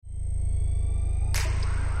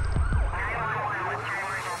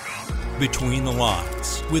Between the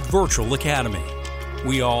Lines with Virtual Academy.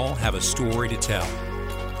 We all have a story to tell.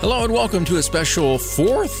 Hello and welcome to a special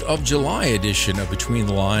 4th of July edition of Between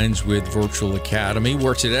the Lines with Virtual Academy,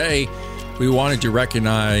 where today we wanted to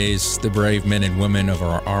recognize the brave men and women of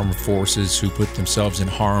our armed forces who put themselves in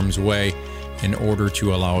harm's way in order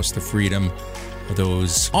to allow us the freedom of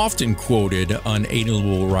those often quoted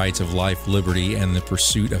unalienable rights of life, liberty, and the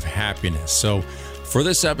pursuit of happiness. So for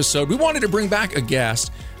this episode, we wanted to bring back a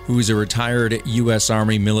guest who is a retired U.S.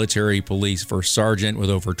 Army military police first sergeant with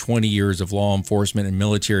over 20 years of law enforcement and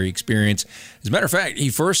military experience. As a matter of fact, he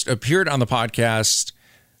first appeared on the podcast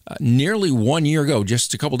nearly 1 year ago,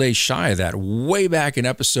 just a couple days shy of that, way back in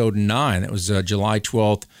episode 9. That was July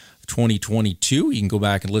 12th, 2022. You can go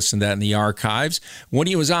back and listen to that in the archives. When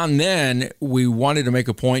he was on then, we wanted to make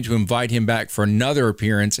a point to invite him back for another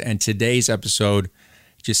appearance, and today's episode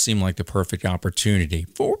just seemed like the perfect opportunity.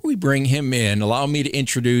 Before we bring him in, allow me to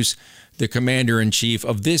introduce the Commander-in-Chief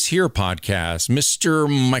of this here podcast, Mr.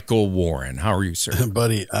 Michael Warren. How are you, sir?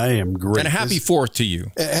 Buddy, I am great. And a happy 4th to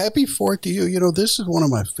you. Happy 4th to you. You know, this is one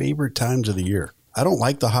of my favorite times of the year. I don't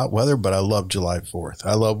like the hot weather, but I love July 4th.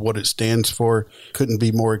 I love what it stands for. Couldn't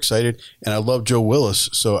be more excited. And I love Joe Willis.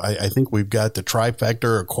 So I think we've got the trifecta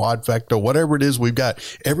or quadfecta, whatever it is we've got.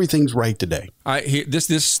 Everything's right today. This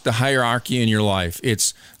is the hierarchy in your life.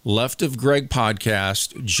 It's Left of Greg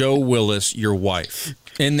podcast, Joe Willis, your wife.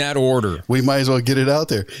 In that order. We might as well get it out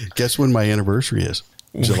there. Guess when my anniversary is?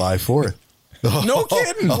 July 4th. No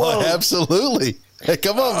kidding. Oh, absolutely. Hey,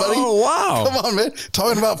 come on, buddy. Oh, wow. Come on, man.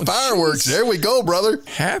 Talking about fireworks. There we go, brother.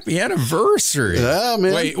 Happy anniversary. Yeah,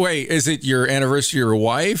 man. Wait. Is it your anniversary to your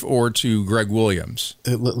wife or to Greg Williams?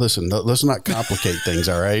 Listen, let's not complicate things,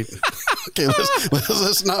 all right? Okay,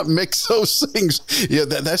 let's not mix those things. Yeah,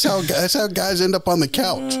 that's how guys end up on the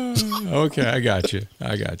couch. Okay, I got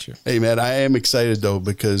you. Hey, man, I am excited, though,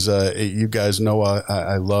 because you guys know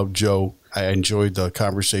I love Joe. I enjoyed the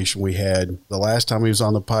conversation we had the last time he was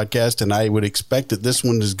on the podcast, and I would expect that this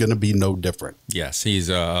one is going to be no different. Yes, he's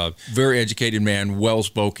a very educated man,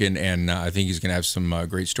 well-spoken, and I think he's going to have some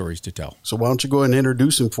great stories to tell. So why don't you go ahead and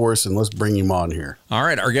introduce him for us, and let's bring him on here. All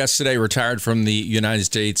right, our guest today retired from the United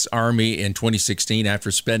States Army in 2016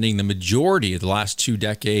 after spending the majority of the last 2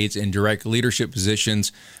 decades in direct leadership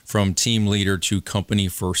positions from team leader to company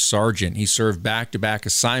first sergeant. He served back-to-back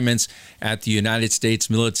assignments at the United States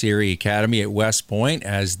Military Academy at West Point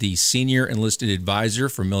as the Senior Enlisted Advisor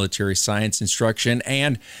for Military Science Instruction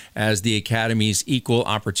and as the Academy's Equal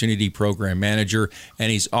Opportunity Program Manager.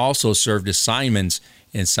 And he's also served assignments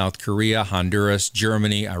in South Korea, Honduras,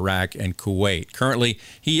 Germany, Iraq, and Kuwait. Currently,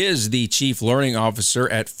 he is the Chief Learning Officer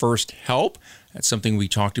at First Help. That's something we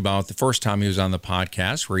talked about the first time he was on the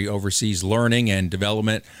podcast, where he oversees learning and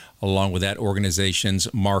development along with that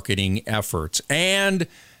organization's marketing efforts. And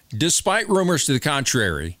despite rumors to the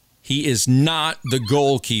contrary, he is not the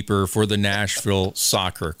goalkeeper for the Nashville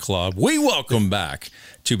Soccer Club. We welcome back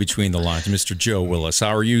to Between the Lines, Mr. Joe Willis.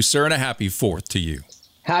 How are you, sir? And a happy 4th to you.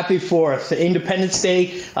 Happy 4th, Independence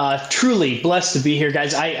Day. Truly blessed to be here,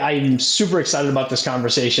 guys. I'm super excited about this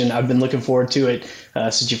conversation. I've been looking forward to it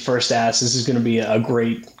since you first asked. This is going to be a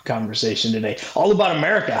great conversation today. All about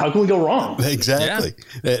America. How can we go wrong? Exactly.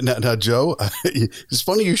 Yeah. Now, Joe, it's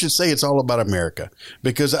funny you should say it's all about America,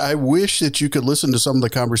 because I wish that you could listen to some of the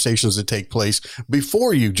conversations that take place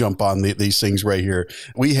before you jump on these things right here.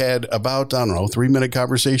 We had about, 3-minute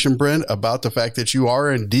conversation, Brent, about the fact that you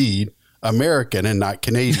are indeed American and not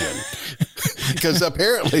Canadian. Because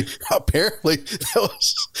apparently there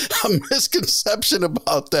was a misconception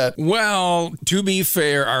about that. Well, to be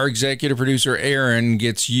fair, our executive producer, Aaron,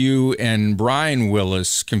 gets you and Brian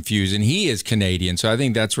Willis confused, and he is Canadian. So I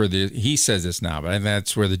think that's where he says this now, but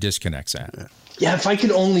that's where the disconnect's at. Yeah, if I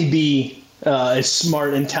could only be as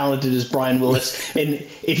smart and talented as Brian Willis. And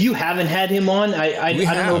if you haven't had him on, I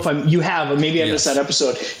don't know if you have, but maybe I missed that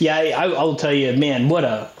episode. Yeah, I'll tell you, man, what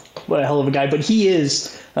a hell of a guy. But he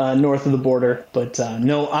is north of the border. But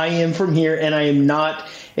no, I am from here, and I am not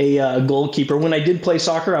a goalkeeper. When I did play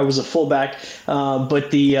soccer, I was a fullback.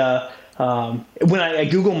 But when I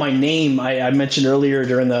Google my name, I mentioned earlier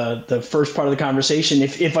during the first part of the conversation,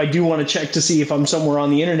 if I do want to check to see if I'm somewhere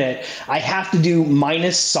on the internet, I have to do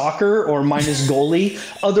minus soccer or minus goalie.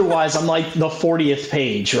 Otherwise, I'm like the 40th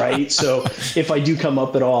page, right? So if I do come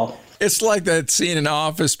up at all. It's like that scene in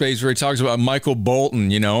Office Space where he talks about Michael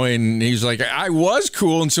Bolton, and he's like, I was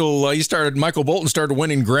cool until Michael Bolton started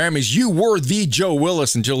winning Grammys. You were the Joe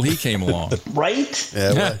Willis until he came along. Right?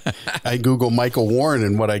 Yeah, I Google Michael Warren,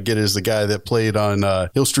 and what I get is the guy that played on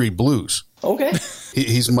Hill Street Blues. Okay.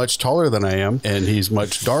 He's much taller than I am, and he's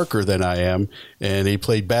much darker than I am, and he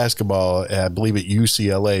played basketball, I believe, at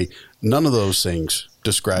UCLA. None of those things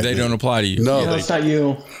describe They me. don't apply to you. No. That's not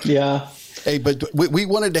you. Yeah. Hey, but we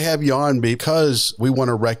wanted to have you on because we want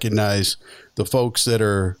to recognize the folks that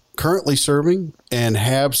are currently serving and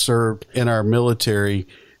have served in our military.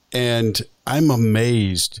 And I'm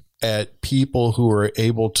amazed at people who are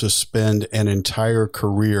able to spend an entire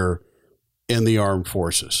career in the armed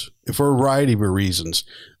forces for a variety of reasons.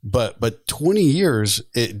 But 20 years,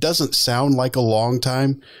 it doesn't sound like a long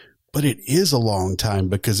time, but it is a long time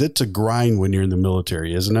because it's a grind when you're in the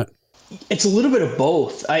military, isn't it? It's a little bit of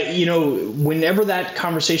both. Whenever that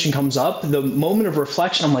conversation comes up, the moment of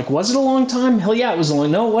reflection, I'm like, was it a long time? Hell yeah, it was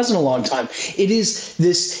no, it wasn't a long time. It is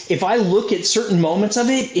this, if I look at certain moments of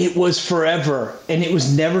it, it was forever and it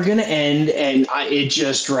was never going to end. And it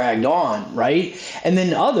just dragged on. Right. And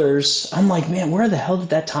then others, I'm like, man, where the hell did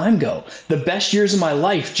that time go? The best years of my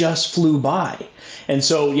life just flew by. And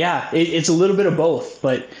so, yeah, it's a little bit of both.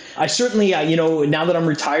 But I certainly, now that I'm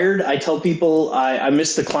retired, I tell people I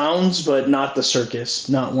miss the clowns, but not the circus,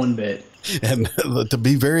 not one bit. And to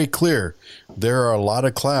be very clear, there are a lot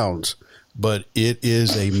of clowns, but it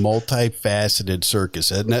is a multifaceted circus,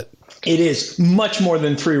 isn't it? It is much more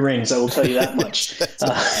than 3 rings, I will tell you that much.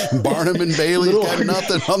 Barnum and Bailey's got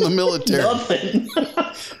nothing on the military. Nothing.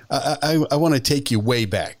 I want to take you way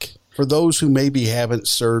back. For those who maybe haven't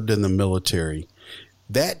served in the military,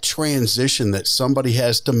 that transition that somebody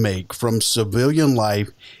has to make from civilian life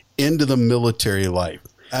into the military life.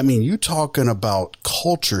 I mean, you talking about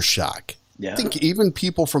culture shock. Yeah. I think even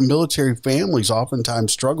people from military families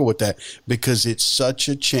oftentimes struggle with that because it's such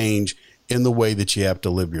a change in the way that you have to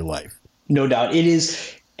live your life. No doubt. It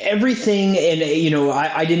is everything. And,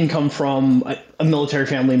 I didn't come from a military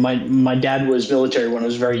family. My dad was military when I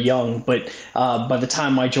was very young, but by the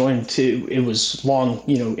time I joined it was long,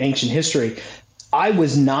 ancient history. I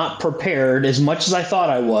was not prepared as much as I thought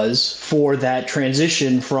I was for that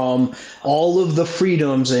transition from all of the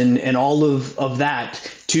freedoms and all of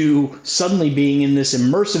that to suddenly being in this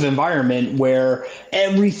immersive environment where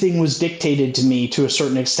everything was dictated to me to a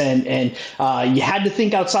certain extent. And you had to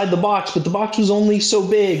think outside the box, but the box was only so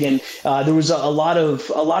big. And there was a lot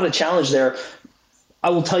of challenge there. I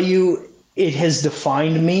will tell you, it has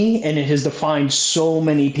defined me, and it has defined so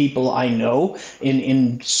many people I know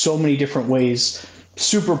in so many different ways.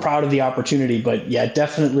 Super proud of the opportunity, but yeah,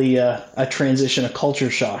 definitely a transition, a culture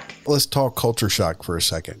shock. Let's talk culture shock for a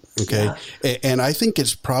second, okay? Yeah. And I think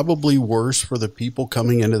it's probably worse for the people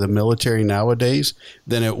coming into the military nowadays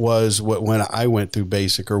than it was when I went through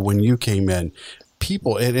basic or when you came in.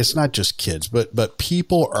 People, and it's not just kids, but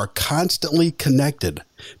people are constantly connected.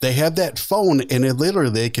 They have that phone, and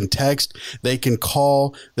literally they can text, they can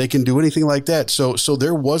call, they can do anything like that. So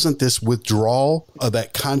there wasn't this withdrawal of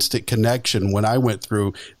that constant connection when I went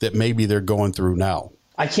through that maybe they're going through now.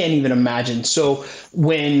 I can't even imagine. So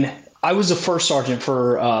when I was a first sergeant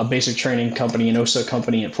for a basic training company, an OSA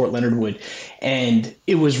company at Fort Leonard Wood. And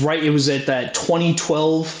it was at that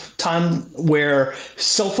 2012 time where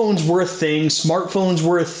cell phones were a thing, smartphones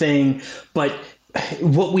were a thing, but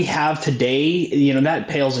what we have today, that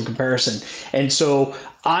pales in comparison. And so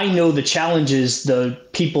I know the challenges the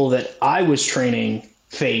people that I was training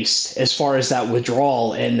faced as far as that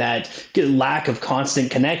withdrawal and that lack of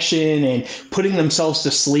constant connection and putting themselves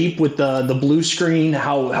to sleep with the blue screen,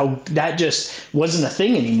 how that just wasn't a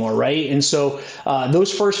thing anymore, right? And so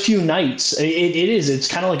those first few nights, it's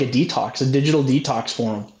kind of like a detox, a digital detox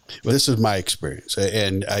for them. This is my experience,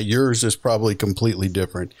 and yours is probably completely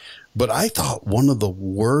different. But I thought one of the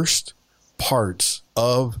worst parts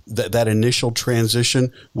of that initial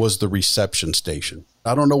transition was the reception station.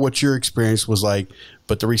 I don't know what your experience was like,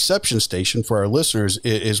 but the reception station for our listeners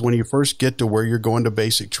is when you first get to where you're going to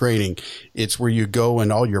basic training. It's where you go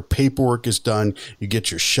and all your paperwork is done. You get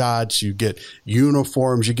your shots, you get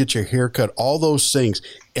uniforms, you get your haircut, all those things.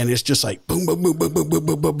 And it's just like boom, boom, boom, boom, boom, boom,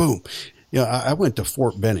 boom, boom, boom. I went to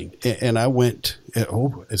Fort Benning, and I went,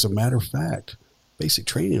 as a matter of fact, basic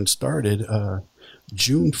training started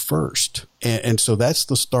June 1st. And so that's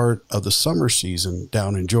the start of the summer season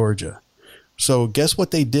down in Georgia. So guess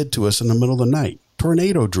what they did to us in the middle of the night?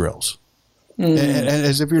 Tornado drills. And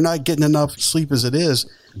as if you're not getting enough sleep as it is,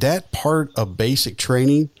 that part of basic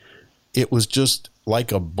training, it was just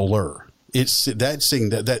like a blur. It's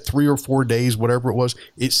that 3 or 4 days, whatever it was,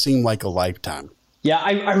 it seemed like a lifetime. Yeah,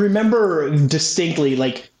 I remember distinctly,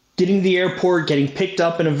 like, getting to the airport, getting picked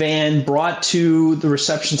up in a van, brought to the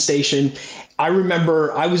reception station. I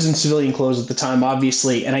remember I was in civilian clothes at the time,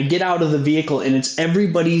 obviously, and I get out of the vehicle and it's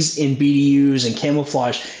everybody's in BDUs and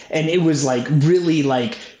camouflage. And it was like really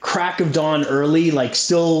like crack of dawn early, like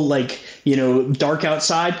still like, dark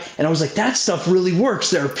outside. And I was like, that stuff really works.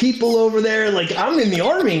 There are people over there. Like, I'm in the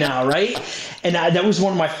Army now, right? And that was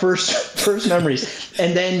one of my first memories.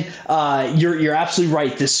 And then you're absolutely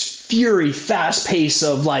right. This fury, fast pace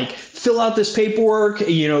of like, fill out this paperwork.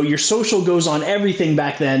 Your social goes on everything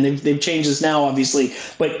back then. They've changed this now, obviously,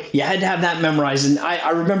 but you had to have that memorized. And I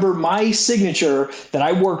remember my signature that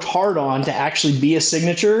I worked hard on to actually be a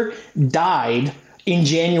signature died in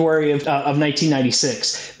January of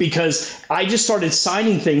 1996, because I just started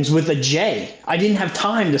signing things with a J. I didn't have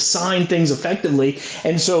time to sign things effectively.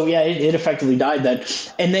 And so, it effectively died then.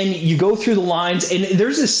 And then you go through the lines, and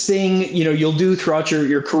there's this thing, you'll do throughout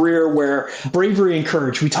your career where bravery and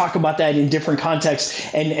courage, we talk about that in different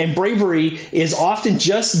contexts. And bravery is often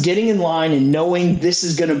just getting in line and knowing this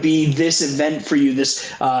is going to be this event for you,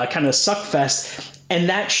 this kind of suck fest. And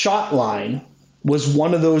that shot line was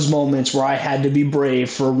one of those moments where I had to be brave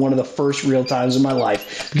for one of the first real times in my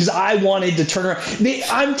life, because I wanted to turn around.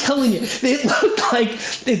 I'm telling you, it looked like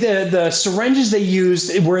the syringes they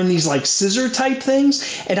used were in these like scissor type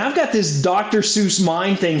things. And I've got this Dr. Seuss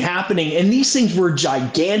mind thing happening, and these things were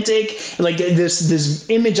gigantic, like this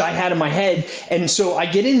image I had in my head. And so I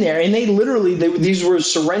get in there, and these were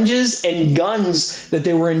syringes and guns that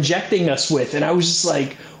they were injecting us with. And I was just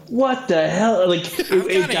like, what the hell? Like,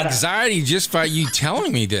 it got anxiety just by you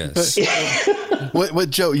telling me this. What,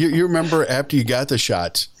 Joe? You remember after you got the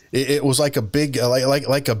shots, it was like a big,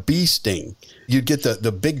 like a bee sting. You'd get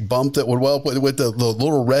the big bump that would well with the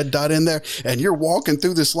little red dot in there, and you're walking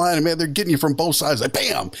through this line, and man, they're getting you from both sides, like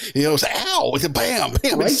bam, it's ow, bam,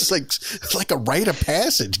 bam. Right? It's like a rite of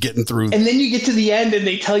passage getting through. And then you get to the end, and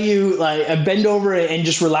they tell you like bend over and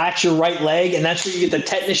just relax your right leg, and that's where you get the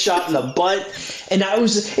tetanus shot in the butt. And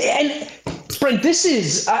Brent, this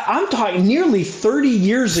is, I'm talking nearly 30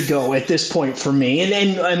 years ago at this point for me,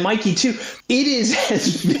 and Mikey too. It is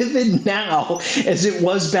as vivid now as it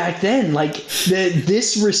was back then. Like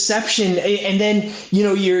this reception, and then,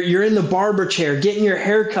 you're in the barber chair getting your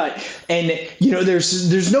hair cut, and,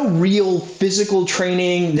 there's no real physical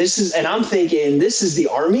training. And I'm thinking, this is the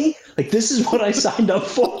Army? Like, this is what I signed up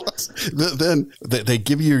for. Then they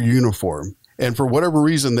give you your uniform. And for whatever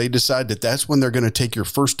reason, they decide that that's when they're going to take your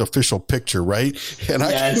first official picture, right? And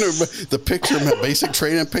I can remember the picture, my basic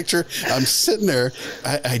training picture. I'm sitting there.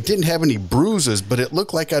 I didn't have any bruises, but it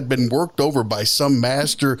looked like I'd been worked over by some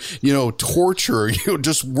master, torturer,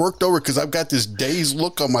 just worked over, because I've got this dazed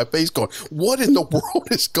look on my face going, what in the world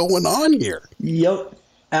is going on here? Yep.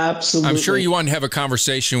 Absolutely. I'm sure you want to have a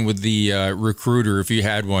conversation with the recruiter if you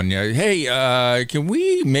had one. Hey, can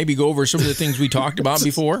we maybe go over some of the things we talked about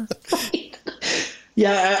before?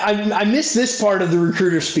 Yeah, I missed this part of the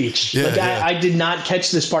recruiter speech. I did not catch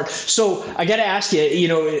this part. So I got to ask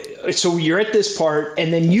you, so you're at this part,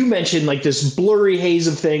 and then you mentioned like this blurry haze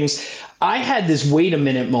of things. I had this wait a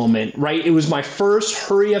minute moment, right? It was my first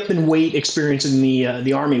hurry up and wait experience in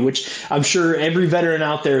the Army, which I'm sure every veteran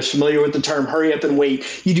out there is familiar with the term hurry up and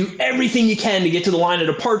wait. You do everything you can to get to the line of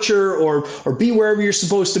departure or be wherever you're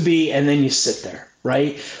supposed to be, and then you sit there,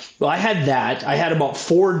 right? Well, I had that. I had about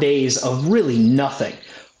 4 days of really nothing.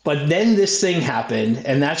 But then this thing happened,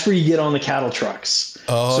 and that's where you get on the cattle trucks.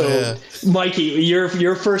 Oh, so, yeah. Mikey,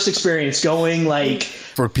 your first experience going like...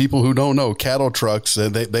 For people who don't know, cattle trucks,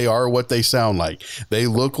 they are what they sound like. They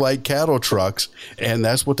look like cattle trucks, and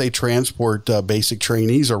that's what they transport basic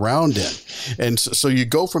trainees around in. And so you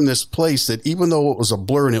go from this place that even though it was a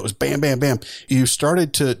blur and it was bam, bam, bam, you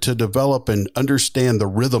started to develop and understand the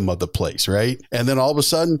rhythm of the place, right? And then all of a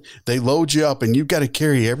sudden, they load you up, and you've got to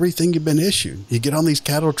carry everything you've been issued. You get on these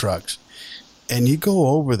cattle trucks, and you go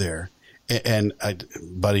over there, and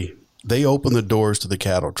buddy, they open the doors to the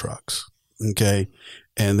cattle trucks, okay?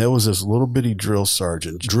 And there was this little bitty drill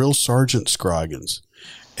sergeant Scroggins.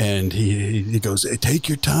 And he goes, hey, take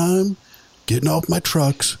your time getting off my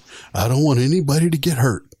trucks. I don't want anybody to get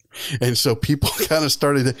hurt. And so people kind of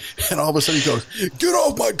started, and all of a sudden he goes, get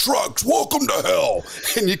off my trucks. Welcome to hell.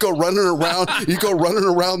 And you go running around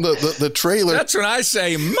the trailer. That's when I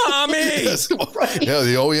say, mommy. Yes. Right. Yeah,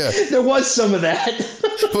 oh yeah. There was some of that.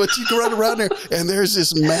 But you go run around there, and there's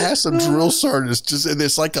this mass of drill sergeants, and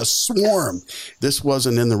it's like a swarm. This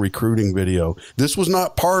wasn't in the recruiting video. This was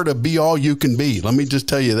not part of Be All You Can Be. Let me just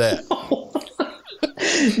tell you that.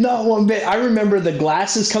 Not one bit. I remember the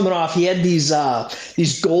glasses coming off. He had these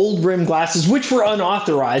gold rim glasses, which were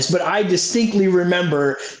unauthorized, but I distinctly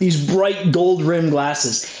remember these bright gold rim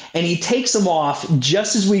glasses. And he takes them off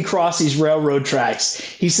just as we cross these railroad tracks.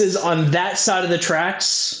 He says, on that side of the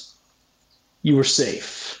tracks, you were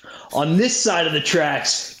safe. on this side of the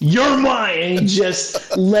tracks. You're mine. And he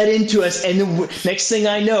just let into us. And then next thing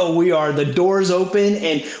I know, we are the doors open,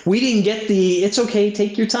 and we didn't get the, it's okay,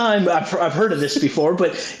 take your time. I've heard of this before,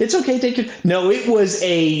 but it's okay, take your, no, it was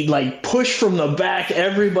a like push from the back,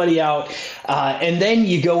 everybody out. And then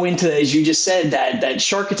you go into, as you just said, that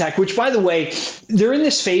shark attack, which, by the way, they're in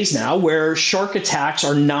this phase now where shark attacks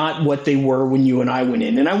are not what they were when you and I went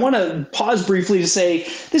in. And I want to pause briefly to say,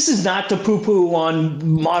 this is not to poo-poo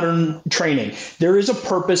on modern training. There is a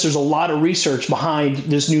purpose. There's a lot of research behind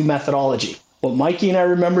this new methodology. What Mikey and I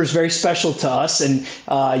remember is very special to us, and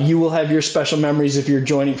you will have your special memories if you're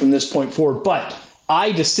joining from this point forward. But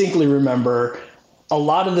I distinctly remember a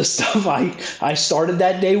lot of the stuff I started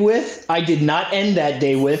that day with, I did not end that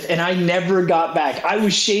day with, and I never got back. I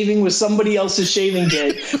was shaving with somebody else's shaving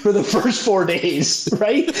kit for the first 4 days,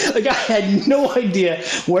 right? Like, I had no idea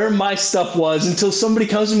where my stuff was until somebody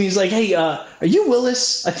comes to me and is like, hey, are you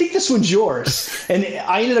Willis? I think this one's yours. And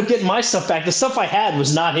I ended up getting my stuff back. The stuff I had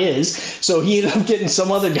was not his, so he ended up getting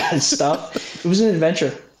some other guy's stuff. It was an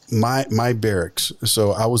adventure. My barracks.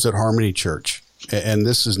 So I was at Harmony Church, and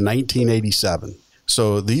this is 1987.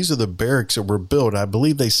 So these are the barracks that were built, I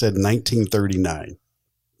believe they said 1939.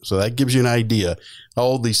 So that gives you an idea how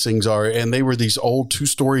old these things are. And they were these old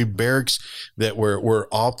 2-story barracks that were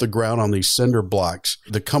off the ground on these cinder blocks.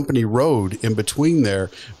 The company road in between there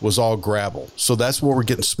was all gravel. So that's what we're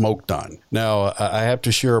getting smoked on. Now, I have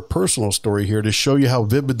to share a personal story here to show you how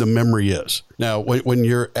vivid the memory is. Now, when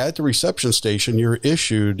you're at the reception station, you're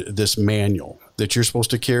issued this manual that you're supposed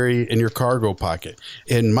to carry in your cargo pocket.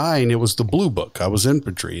 In mine, it was the Blue Book. I was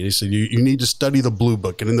infantry. And he said, you need to study the Blue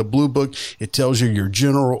Book. And in the Blue Book, it tells you your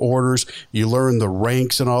general orders. You learn the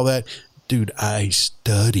ranks and all that. Dude, I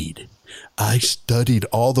studied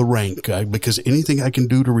all the rank because anything I can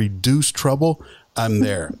do to reduce trouble, I'm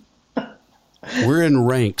there. We're in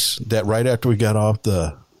ranks that right after we got off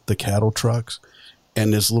the cattle trucks,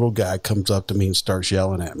 and this little guy comes up to me and starts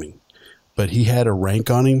yelling at me. But he had a rank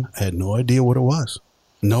on him. I had no idea what it was.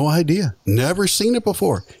 No idea. Never seen it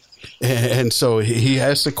before. And so he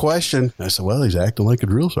asked the question. I said, well, he's acting like a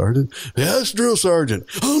drill sergeant. Yes, drill sergeant.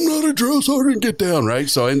 I'm not a drill sergeant. Get down, right?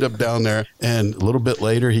 So I end up down there. And a little bit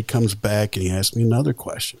later, he comes back and he asked me another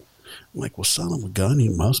question. I'm like, well, son of a gun, he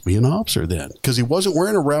must be an officer then, because he wasn't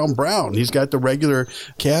wearing a round brown. He's got the regular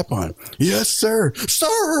cap on. Yes, sir.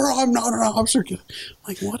 Sir, I'm not an officer. I'm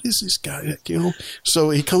like, what is this guy? So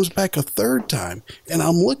he comes back a third time, and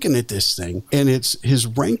I'm looking at this thing, and it's his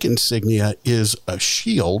rank insignia is a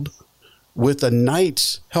shield with a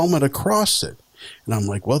knight's helmet across it. And I'm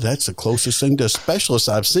like, well, that's the closest thing to a specialist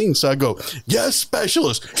I've seen. So I go, yes,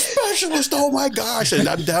 specialist, oh my gosh. And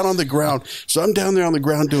I'm down on the ground. So I'm down there on the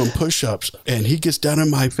ground doing push-ups. And he gets down in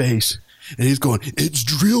my face and he's going, it's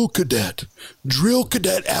drill cadet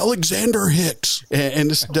Alexander Hicks. And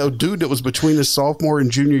this dude that was between his sophomore and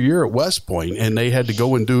junior year at West Point, and they had to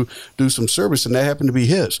go and do some service, and that happened to be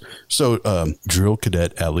his. So drill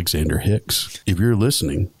cadet Alexander Hicks, if you're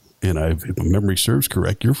listening, and if my memory serves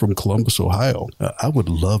correct, you're from Columbus, Ohio. I would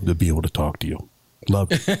love to be able to talk to you. Love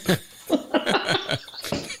it.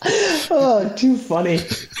 Oh, too funny.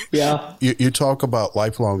 Yeah. You talk about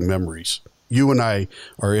lifelong memories. You and I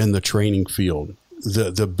are in the training field.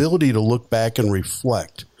 The ability to look back and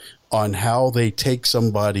reflect on how they take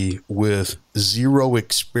somebody with zero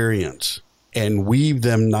experience and weave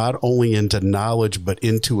them not only into knowledge, but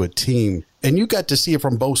into a team. And you got to see it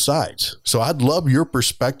from both sides. So I'd love your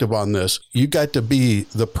perspective on this. You got to be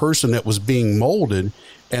the person that was being molded,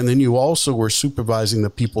 and then you also were supervising the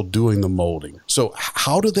people doing the molding. So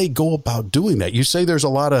how do they go about doing that? You say there's a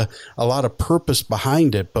lot of purpose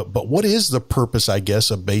behind it, but what is the purpose, I guess,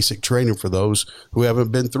 of basic training for those who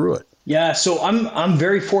haven't been through it? Yeah, so I'm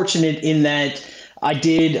very fortunate in that I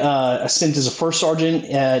did a stint as a first sergeant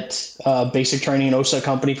at basic training in OSA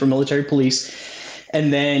Company for military police.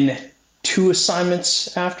 And then 2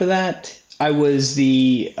 assignments after that, I was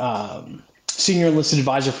the senior enlisted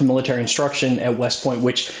advisor for military instruction at West Point,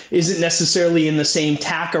 which isn't necessarily in the same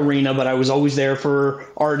TAC arena, but I was always there for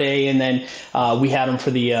our day. And then we had them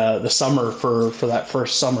for the summer for that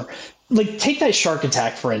first summer. Like, take that shark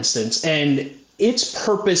attack, for instance, and its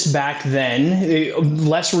purpose back then,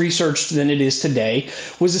 less researched than it is today,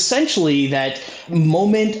 was essentially that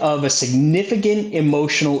moment of a significant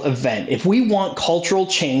emotional event. If we want cultural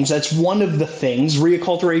change, that's one of the things.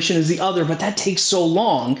 Reacculturation is the other, but that takes so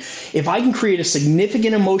long. If I can create a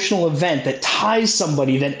significant emotional event that ties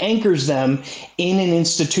somebody, that anchors them in an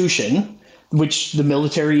institution, which the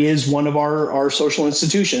military is one of our social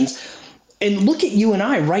institutions. And look at you and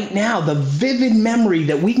I right now, the vivid memory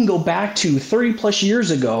that we can go back to 30 plus years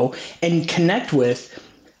ago and connect with.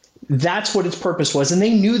 That's what its purpose was. And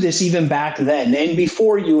they knew this even back then. And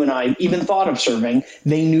before you and I even thought of serving,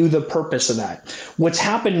 they knew the purpose of that. What's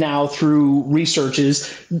happened now through research is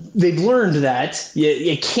they've learned that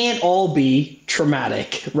it can't all be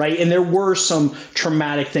traumatic, right? And there were some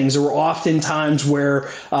traumatic things. There were often times where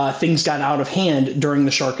things got out of hand during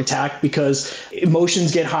the shark attack because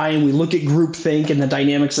emotions get high and we look at groupthink and the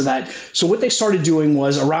dynamics of that. So what they started doing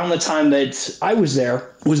was, around the time that I was there,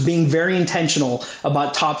 was being very intentional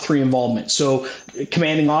about top 3 involvement. So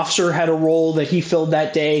commanding officer had a role that he filled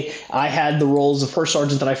that day. I had the roles of first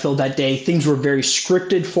sergeant that I filled that day. Things were very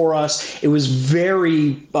scripted for us. It was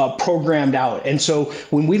very programmed out. And so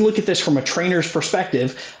when we look at this from a trainer's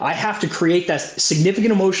perspective, I have to create that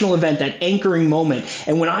significant emotional event, that anchoring moment.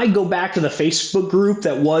 And when I go back to the Facebook group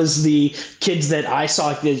that was the kids that I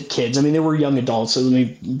saw, kids, I mean, they were young adults, so let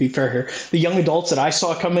me be fair here. The young adults that I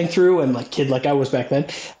saw coming through, and like I was back then,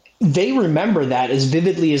 they remember that as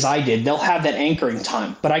vividly as I did. They'll have that anchoring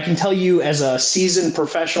time. But I can tell you, as a seasoned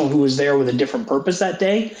professional who was there with a different purpose that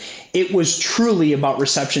day, it was truly about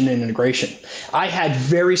reception and integration. I had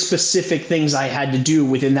very specific things I had to do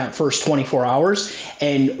within that first 24 hours,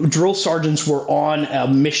 and drill sergeants were on a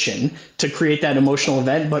mission to create that emotional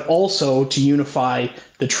event, but also to unify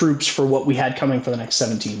the troops for what we had coming for the next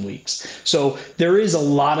 17 weeks. So there is a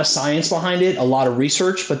lot of science behind it, a lot of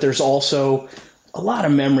research, but there's also a lot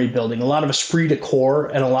of memory building, a lot of esprit de corps,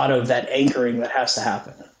 and a lot of that anchoring that has to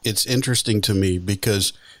happen. It's interesting to me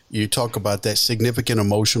because you talk about that significant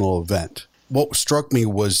emotional event. What struck me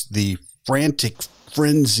was the frantic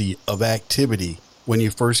frenzy of activity when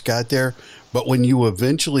you first got there, but when you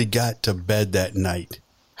eventually got to bed that night,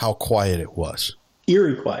 how quiet it was.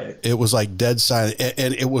 Eerie quiet. It was like dead silent.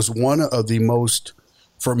 And it was one of the most,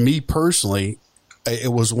 for me personally,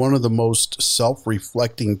 it was one of the most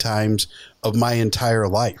self-reflecting times of my entire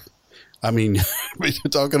life. I mean,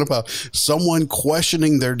 you're talking about someone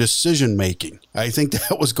questioning their decision-making. I think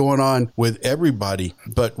that was going on with everybody.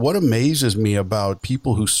 But what amazes me about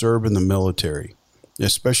people who serve in the military,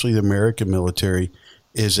 especially the American military,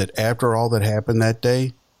 is that after all that happened that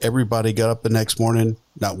day, everybody got up the next morning,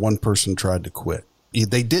 not one person tried to quit.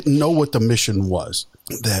 They didn't know what the mission was.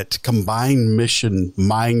 That combined mission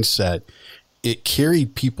mindset, it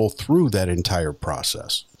carried people through that entire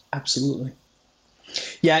process. Absolutely.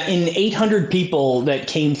 Yeah, in 800 people that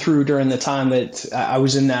came through during the time that I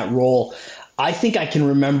was in that role, I think I can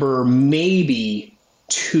remember maybe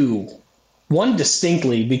 2. One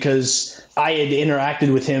distinctly, because I had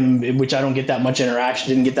interacted with him, which I didn't get that much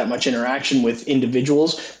interaction with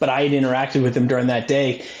individuals, but I had interacted with him during that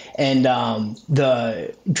day. And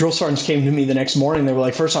the drill sergeants came to me the next morning. They were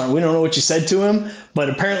like, "First Sergeant, we don't know what you said to him, but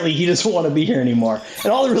apparently he doesn't want to be here anymore."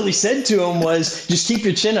 And all I really said to him was, "Just keep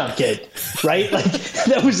your chin up, kid." Right? Like,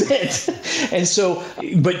 that was it. And so,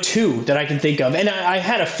 but 2 that I can think of. And I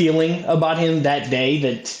had a feeling about him that day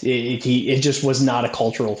that it just was not a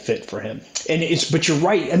cultural fit for him. But you're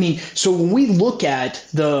right. I mean, so when we look at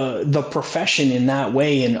the profession in that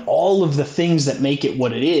way and all of the things that make it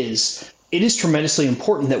what it is tremendously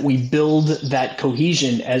important that we build that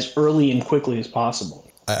cohesion as early and quickly as possible.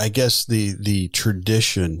 I guess the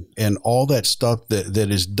tradition and all that stuff that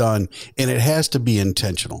is done, and it has to be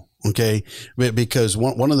intentional. Okay. Because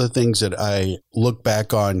one of the things that I look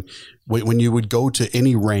back on, when you would go to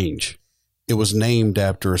any range, it was named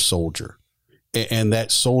after a soldier. And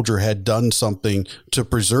that soldier had done something to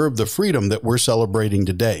preserve the freedom that we're celebrating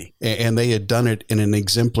today. And they had done it in an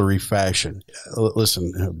exemplary fashion.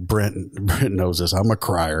 Listen, Brent knows this. I'm a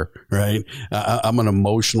crier, right? I'm an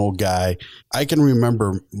emotional guy. I can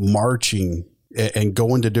remember marching and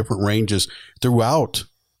going to different ranges throughout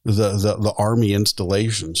the Army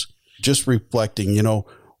installations, just reflecting,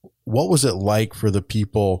 what was it like for the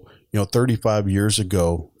people 35 years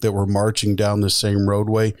ago that were marching down the same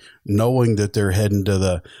roadway, knowing that they're heading to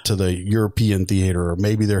the European theater, or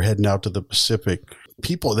maybe they're heading out to the Pacific.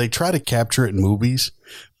 People, they try to capture it in movies,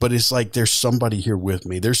 but it's like, there's somebody here with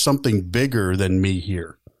me. There's something bigger than me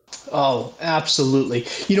here. Oh, absolutely.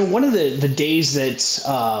 One of the days that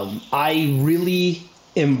I really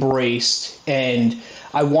embraced, and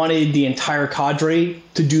I wanted the entire cadre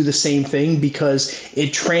to do the same thing because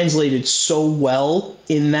it translated so well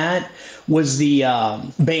in that, was the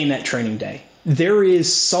bayonet training day. There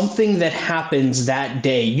is something that happens that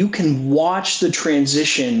day. You can watch the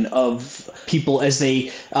transition of people as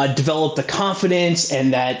they develop the confidence,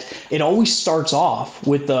 and that it always starts off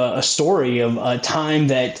with a story of a time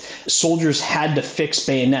that soldiers had to fix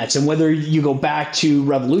bayonets. And whether you go back to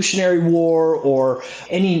Revolutionary War or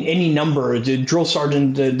any number, the drill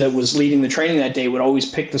sergeant that was leading the training that day would always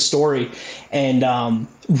pick the story and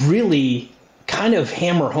really kind of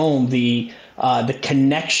hammer home the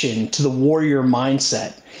connection to the warrior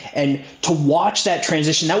mindset. And to watch that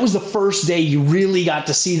transition, that was the first day you really got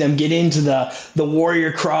to see them get into the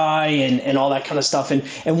warrior cry and all that kind of stuff.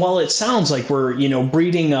 And while it sounds like we're,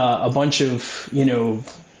 breeding a bunch of,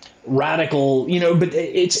 radical, but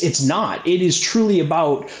it's not. It is truly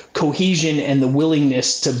about cohesion and the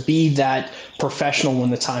willingness to be that professional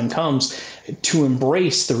when the time comes, to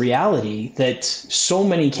embrace the reality that so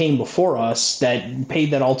many came before us that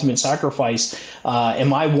paid that ultimate sacrifice.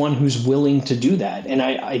 Am I one who's willing to do that? And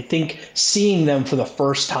I think seeing them for the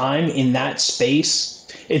first time in that space,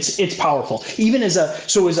 it's powerful. Even as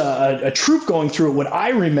a troop going through it, what I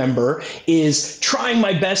remember is trying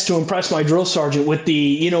my best to impress my drill sergeant with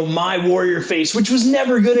the, my warrior face, which was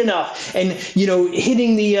never good enough. And,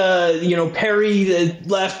 hitting the, parry the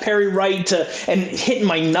left, parry right, and hitting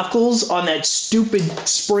my knuckles on that stupid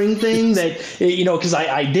spring thing that, because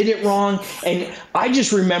I did it wrong. And I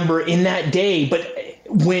just remember in that day, but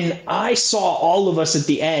when I saw all of us at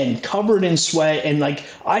the end covered in sweat and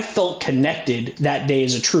I felt connected that day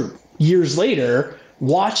as a troop. Years later,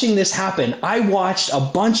 watching this happen, I watched a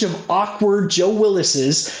bunch of awkward Joe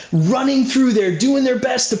Willises running through there, doing their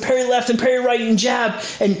best to parry left and parry right and jab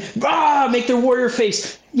and make their warrior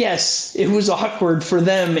face. Yes, it was awkward for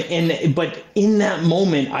them, but in that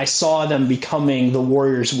moment, I saw them becoming the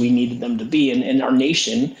warriors we needed them to be, and our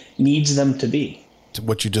nation needs them to be.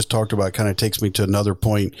 What you just talked about kind of takes me to another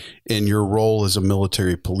point in your role as a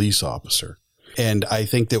military police officer. And I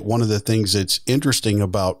think that one of the things that's interesting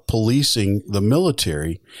about policing the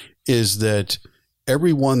military is that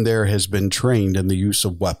everyone there has been trained in the use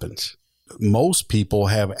of weapons. Most people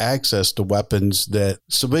have access to weapons that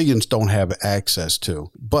civilians don't have access to.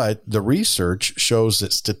 But the research shows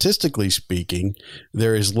that statistically speaking,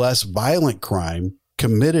 there is less violent crime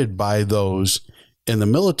committed by those in the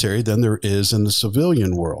military than there is in the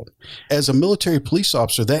civilian world. As a military police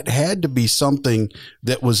officer, that had to be something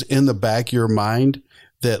that was in the back of your mind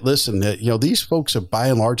that, listen, that, these folks have by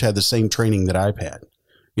and large had the same training that I've had.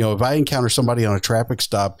 If I encounter somebody on a traffic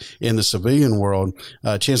stop in the civilian world,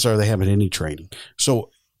 chances are they haven't any training.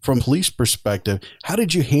 So from a police perspective, how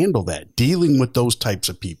did you handle that, dealing with those types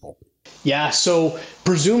of people? Yeah, so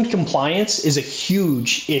presumed compliance is a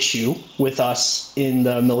huge issue with us in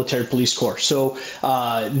the military police corps. So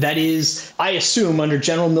that is, I assume, under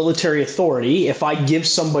general military authority, if I give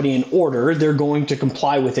somebody an order, they're going to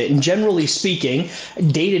comply with it. And generally speaking,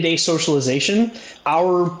 day-to-day socialization,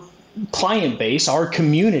 our client base, our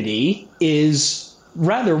community is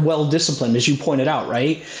rather well disciplined, as you pointed out,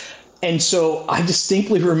 right? And so I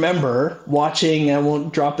distinctly remember watching, I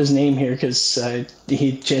won't drop his name here because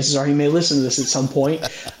chances are he may listen to this at some point.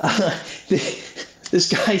 This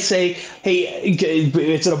guy say, hey,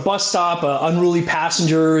 it's at a bus stop, an unruly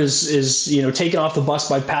passenger is taken off the bus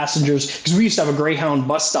by passengers, because we used to have a Greyhound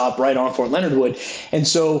bus stop right on Fort Leonard Wood. And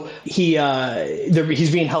so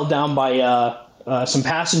he's being held down by some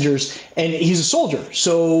passengers, and he's a soldier.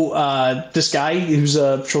 So this guy who's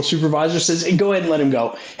a patrol supervisor says, hey, go ahead and let him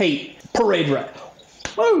go. Hey, parade rep.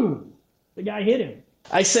 Whoa! The guy hit him.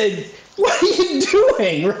 I said, what are you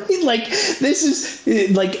doing? Right? This is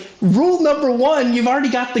rule number one. You've already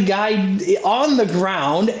got the guy on the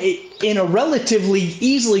ground in a relatively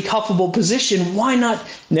easily cuffable position. Why not?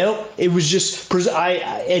 No, it was just,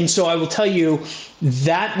 and so I will tell you,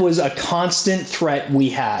 that was a constant threat we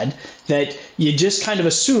had, that you just kind of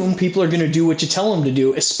assume people are going to do what you tell them to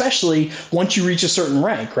do, especially once you reach a certain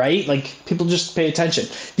rank, right? People just pay attention.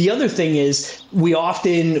 The other thing is we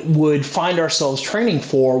often would find ourselves training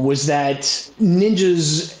for was that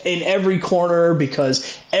ninjas in every corner,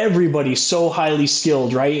 because everybody's so highly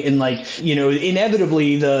skilled, right? And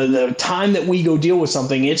inevitably the time that we go deal with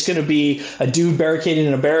something, it's going to be a dude barricaded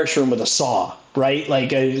in a barracks room with a saw, right?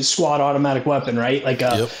 Like a squad automatic weapon, right?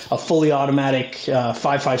 A fully automatic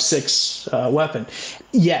 5.56 weapon.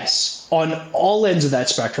 Yes, on all ends of that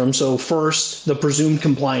spectrum. So first, the presumed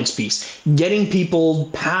compliance piece, getting people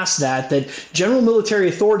past that general military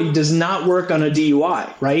authority does not work on a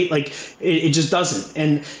DUI, right? It just doesn't.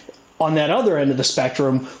 And on that other end of the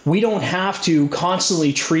spectrum, we don't have to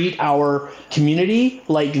constantly treat our community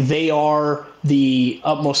like they are the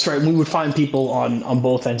utmost threat. We would find people on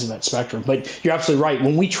both ends of that spectrum. But you're absolutely right.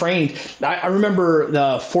 When we trained, I remember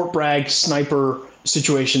the Fort Bragg sniper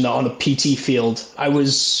situation on the PT field. I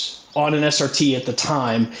was on an SRT at the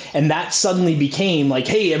time, and that suddenly became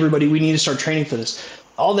hey, everybody, we need to start training for this.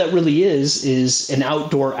 All that really is an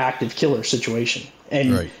outdoor active killer situation.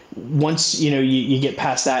 And right. Once you get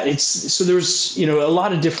past that, there's a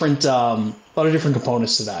lot of different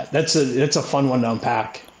components to that. That's a fun one to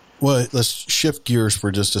unpack. Well, let's shift gears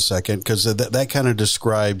for just a second, because that kind of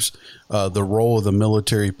describes the role of the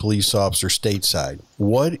military police officer stateside.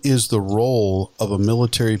 What is the role of a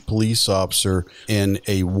military police officer in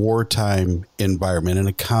a wartime environment, in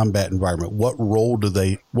a combat environment? What role do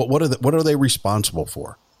they? What are they responsible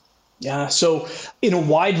for? Yeah, so in a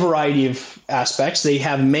wide variety of aspects, they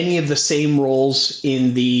have many of the same roles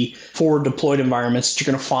in the forward deployed environments that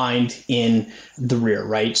you're going to find in the rear,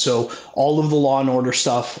 right? So all of the law and order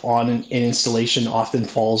stuff on an installation often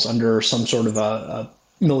falls under some sort of a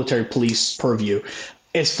military police purview.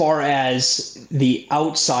 As far as the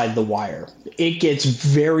outside the wire, it gets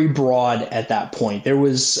very broad at that point. There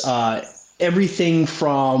was everything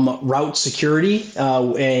from route security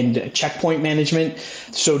and checkpoint management.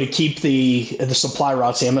 So to keep the supply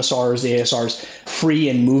routes, the MSRs, the ASRs free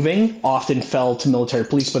and moving often fell to military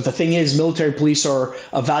police. But the thing is, military police are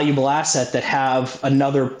a valuable asset that have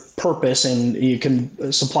another purpose, and you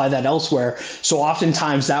can supply that elsewhere. So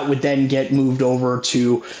oftentimes that would then get moved over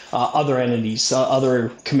to other entities, other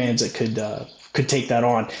commands that could take that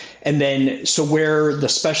on. And then, so where the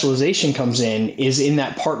specialization comes in is in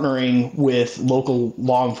that partnering with local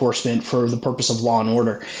law enforcement for the purpose of law and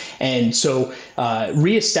order. And so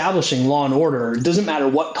reestablishing law and order, doesn't matter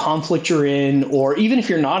what conflict you're in, or even if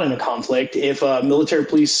you're not in a conflict, if a military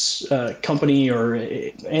police company or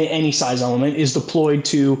any size element is deployed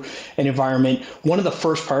to an environment, one of the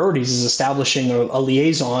first priorities is establishing a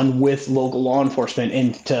liaison with local law enforcement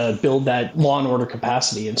and to build that law and order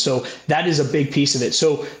capacity. And so that is a big piece of it.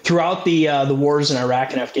 So throughout the wars in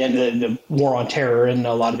Iraq and Afghanistan, the war on terror and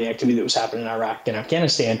a lot of the activity that was happening in Iraq and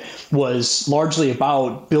Afghanistan was largely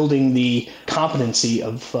about building the competency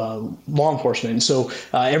of law enforcement. And so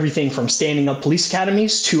everything from standing up police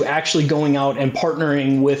academies to actually going out and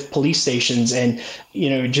partnering with police stations and,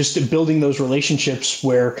 just building those relationships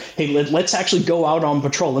where, hey, let's actually go out on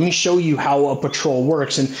patrol. Let me show you how a patrol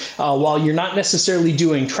works. And while you're not necessarily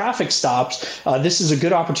doing traffic stops, this is a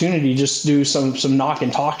good opportunity to just do some knock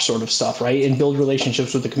and talk sort of stuff, right? And build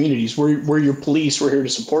relationships with the communities. We're your police. We're here to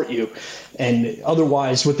support you. And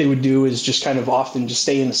otherwise, what they would do is just kind of often just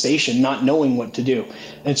stay in the station, not knowing what to do.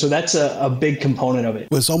 And so that's a big component of it.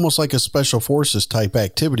 It's almost like a special forces type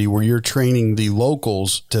activity where you're training the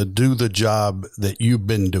locals to do the job that you've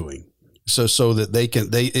been doing. So that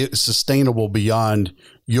it's sustainable beyond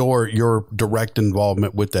your direct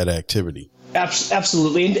involvement with that activity.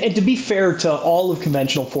 Absolutely. And to be fair to all of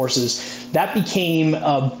conventional forces, that became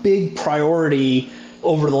a big priority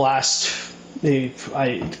over the last a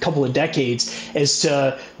couple of decades as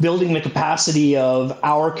to building the capacity of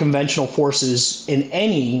our conventional forces in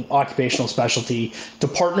any occupational specialty to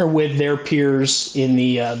partner with their peers in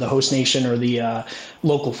the host nation or the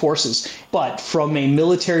local forces. But from a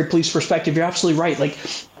military police perspective, you're absolutely right. Like,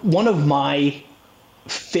 one of my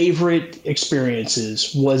favorite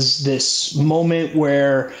experiences was this moment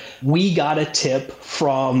where we got a tip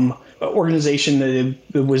from an organization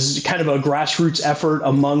that was kind of a grassroots effort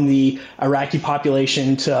among the Iraqi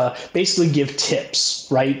population to basically give tips,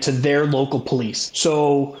 right, to their local police.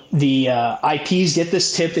 So the IPs get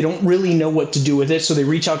this tip. They don't really know what to do with it. So they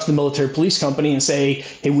reach out to the military police company and say,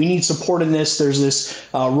 hey, we need support in this. There's this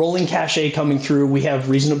rolling cache coming through. We have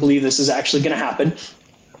reason to believe this is actually going to happen.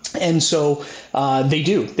 And so they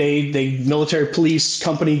do. The military police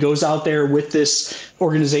company goes out there with this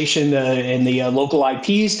organization and the local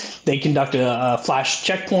IPs. They conduct a flash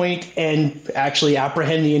checkpoint and actually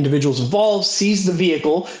apprehend the individuals involved, seize the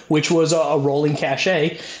vehicle, which was a rolling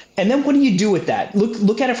cache. And then what do you do with that?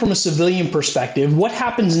 Look at it from a civilian perspective. What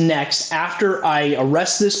happens next after I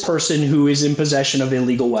arrest this person who is in possession of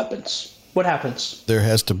illegal weapons? What happens? There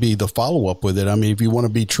has to be the follow-up with it. I mean, if you want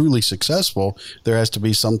to be truly successful, there has to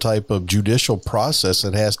be some type of judicial process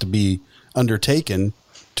that has to be undertaken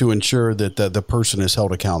to ensure that the person is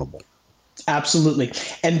held accountable. Absolutely.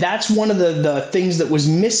 And that's one of the things that was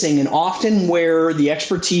missing, and often where the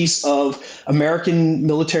expertise of American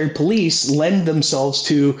military police lend themselves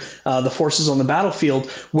to the forces on the battlefield,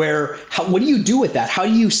 where what do you do with that? How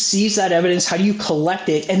do you seize that evidence? How do you collect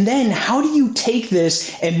it? And then how do you take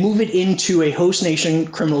this and move it into a host nation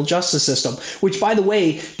criminal justice system, which, by the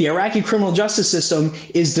way, the Iraqi criminal justice system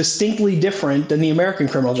is distinctly different than the American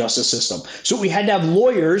criminal justice system. So we had to have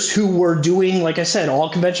lawyers who were doing, like I said, all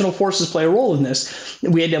conventional forces play a role in this.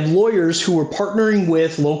 We had to have lawyers who were partnering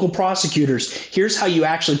with local prosecutors. Here's how you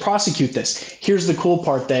actually prosecute this. Here's the cool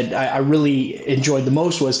part that I really enjoyed the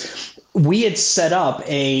most was we had set up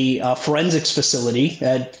a forensics facility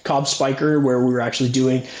at Cobb Spiker where we were actually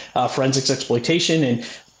doing forensics exploitation, and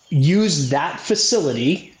used that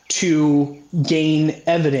facility to gain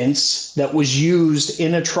evidence that was used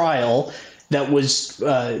in a trial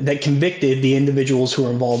that convicted the individuals who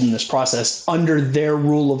were involved in this process under their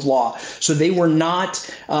rule of law. So they were not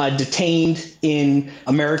detained in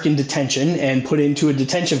American detention and put into a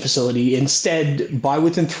detention facility. Instead, by,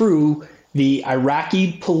 with, and through, the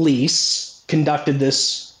Iraqi police conducted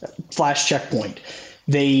this flash checkpoint.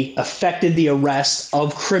 They effected the arrest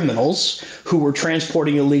of criminals who were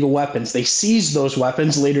transporting illegal weapons. They seized those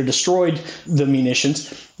weapons, later destroyed the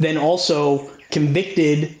munitions, then also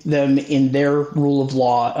convicted them in their rule of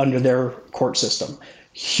law under their court system.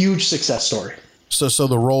 Huge success story. So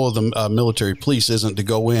the role of the military police isn't to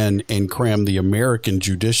go in and cram the American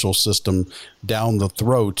judicial system down the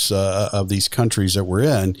throats of these countries that we're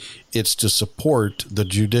in. It's to support the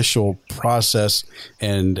judicial process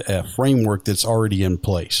and framework that's already in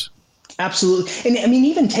place. Absolutely. And I mean,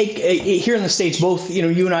 even take here in the States, both,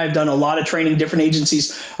 you and I have done a lot of training, different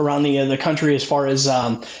agencies around the country as far as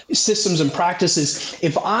systems and practices.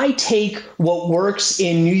 If I take what works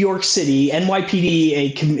in New York City,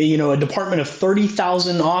 NYPD, a department of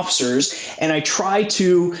 30,000 officers, and I try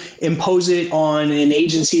to impose it on an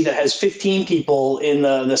agency that has 15 people in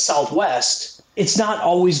the Southwest, it's not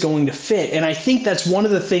always going to fit. And I think that's one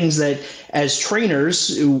of the things that as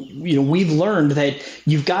trainers, we've learned that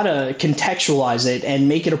you've got to contextualize it and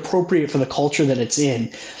make it appropriate for the culture that it's in.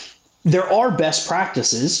 There are best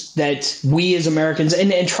practices that we as Americans,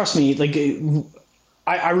 and trust me, like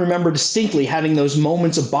I remember distinctly having those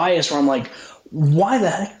moments of bias where I'm like, why the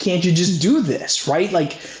heck can't you just do this? Right?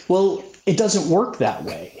 Like, well, it doesn't work that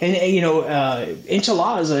way. And,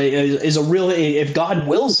 inshallah is a real, if God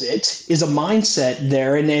wills it, is a mindset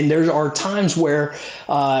there. And there are times where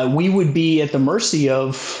we would be at the mercy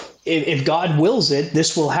of, if God wills it,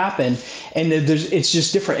 this will happen. And it's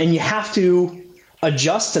just different. And you have to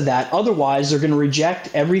adjust to that. Otherwise, they're going to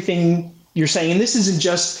reject everything you're saying. And this isn't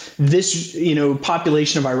just this,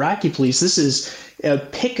 population of Iraqi police. This is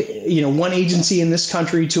pick, one agency in this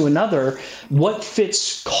country to another. What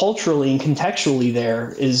fits culturally and contextually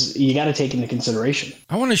there is you got to take into consideration.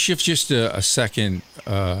 I want to shift just a second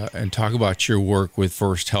and talk about your work with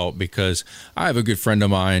First Help, because I have a good friend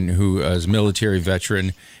of mine who is a military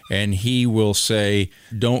veteran, and he will say,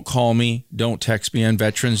 don't call me, don't text me on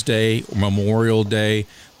Veterans Day or Memorial Day.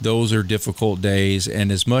 Those are difficult days.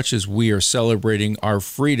 And as much as we are celebrating our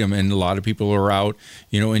freedom, and a lot of people are out,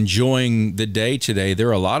 enjoying the day today, there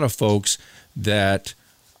are a lot of folks that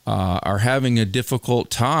are having a difficult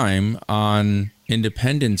time on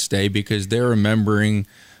Independence Day because they're remembering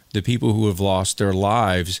the people who have lost their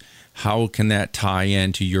lives. How can that tie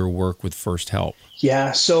into your work with First Help?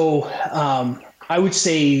 Yeah, so I would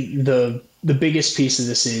say the biggest piece of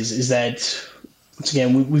this is that, once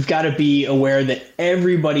again, we've got to be aware that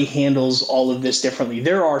everybody handles all of this differently.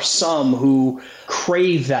 There are some who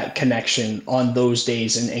crave that connection on those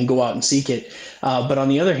days and go out and seek it. But on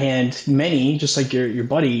the other hand, many, just like your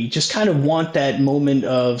buddy, just kind of want that moment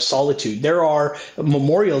of solitude. There are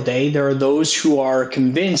Memorial Day. There are those who are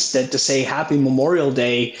convinced that to say Happy Memorial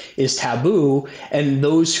Day is taboo, and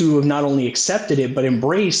those who have not only accepted it but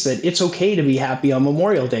embraced that it's okay to be happy on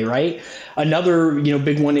Memorial Day, right? Another,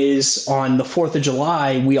 big one is on the 4th of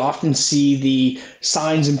July. We often see the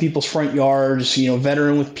signs in people's front yards,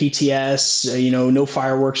 veteran with PTS, no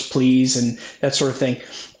fireworks, please, and that sort of thing.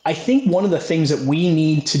 I think one of the things that we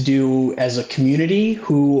need to do as a community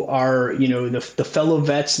who are, the fellow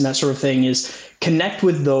vets and that sort of thing is connect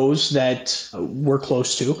with those that we're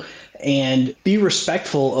close to and be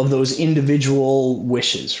respectful of those individual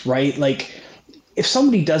wishes, right? Like if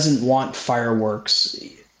somebody doesn't want fireworks,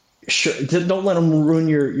 sure, don't let them ruin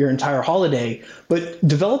your entire holiday, but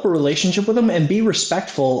develop a relationship with them and be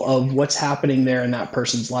respectful of what's happening there in that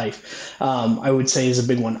person's life. I would say is a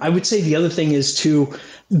big one. I would say the other thing is too,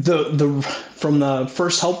 from the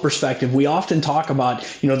First Help perspective, we often talk about,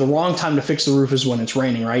 the wrong time to fix the roof is when it's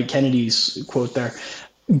raining, right? Kennedy's quote there.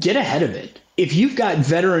 Get ahead of it. If you've got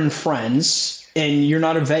veteran friends and you're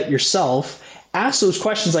not a vet yourself, ask those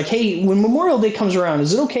questions like, hey, when Memorial Day comes around,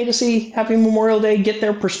 is it okay to say Happy Memorial Day? Get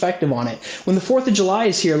their perspective on it. When the 4th of July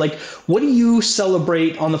is here, like, what do you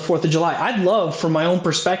celebrate on the 4th of July? I'd love, from my own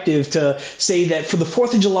perspective, to say that for the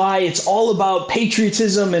 4th of July, it's all about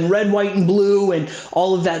patriotism and red, white, and blue and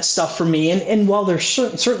all of that stuff for me. And while there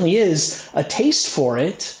certainly is a taste for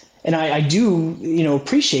it, and I do,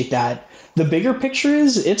 appreciate that, the bigger picture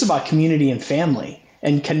is it's about community and family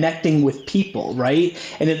and connecting with people, right?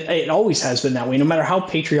 And it always has been that way. No matter how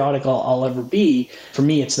patriotic I'll ever be, for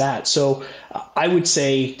me, it's that. So I would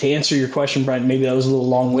say, to answer your question, Brent, maybe that was a little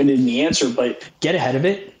long-winded in the answer, but get ahead of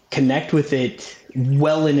it, connect with it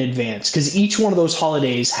well in advance, because each one of those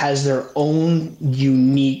holidays has their own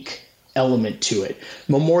unique element to it.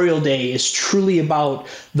 Memorial Day is truly about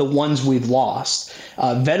the ones we've lost.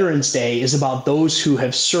 Veterans Day is about those who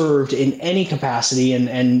have served in any capacity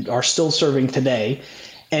and are still serving today.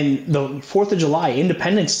 And the 4th of July,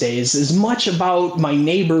 Independence Day, is as much about my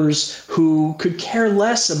neighbors who could care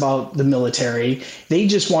less about the military. They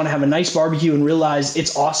just want to have a nice barbecue and realize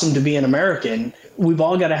it's awesome to be an American. We've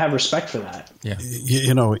all got to have respect for that. Yeah.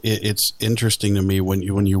 It's interesting to me when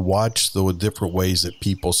you watch the different ways that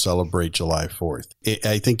people celebrate July 4th.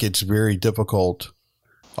 I think it's very difficult,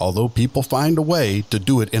 although people find a way to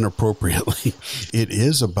do it inappropriately. It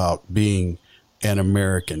is about being an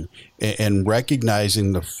American and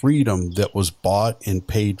recognizing the freedom that was bought and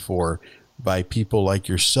paid for by people like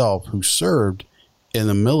yourself who served in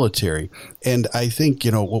the military. And I think,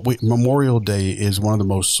 Memorial Day is one of the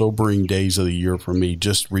most sobering days of the year for me,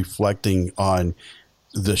 just reflecting on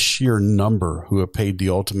the sheer number who have paid the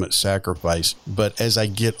ultimate sacrifice. But as I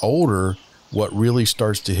get older, what really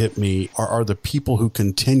starts to hit me are the people who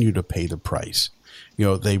continue to pay the price.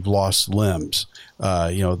 They've lost limbs.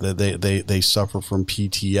 They suffer from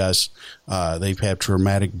PTS. They've had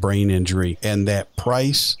traumatic brain injury, and that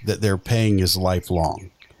price that they're paying is lifelong.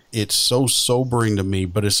 It's so sobering to me,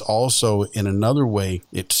 but it's also, in another way,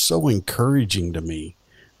 it's so encouraging to me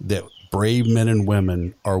that brave men and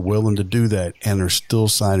women are willing to do that and are still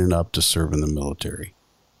signing up to serve in the military.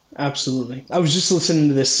 Absolutely. I was just listening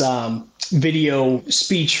to this video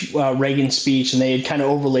speech, Reagan speech, and they had kind of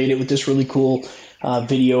overlaid it with this really cool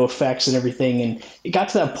video effects and everything. And it got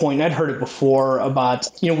to that point, and I'd heard it before about,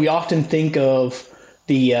 we often think of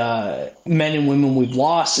the men and women we've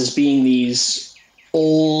lost as being these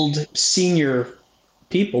old senior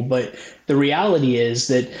people. But the reality is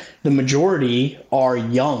that the majority are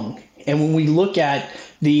young. And when we look at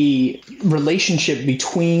the relationship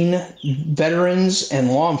between veterans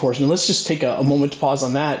and law enforcement, let's just take a moment to pause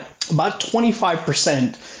on that. About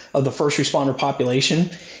 25% of the first responder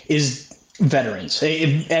population is veterans.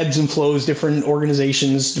 It ebbs and flows, different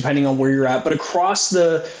organizations, depending on where you're at, but across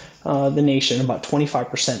the nation, about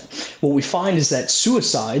 25%. What we find is that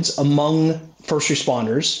suicides among first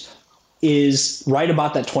responders is right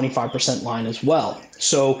about that 25% line as well.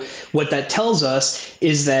 So what that tells us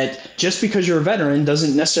is that just because you're a veteran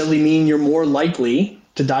doesn't necessarily mean you're more likely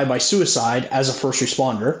to die by suicide as a first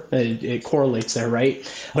responder. It correlates there, right?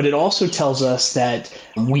 But it also tells us that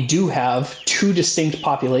we do have two distinct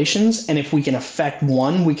populations, and if we can affect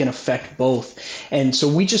one, we can affect both. And so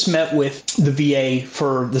we just met with the VA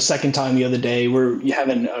for the second time the other day. We're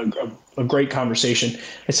having a great conversation.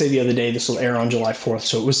 I'd say the other day, this will air on July 4th,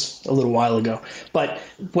 so it was a little while ago. But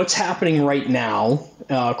what's happening right now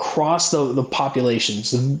across the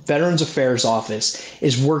populations, the Veterans Affairs Office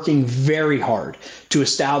is working very hard to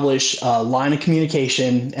establish a line of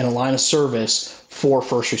communication and a line of service for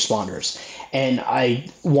first responders. And I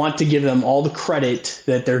want to give them all the credit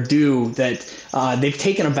that they're due, that they've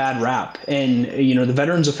taken a bad rap. And, the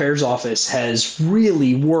Veterans Affairs Office has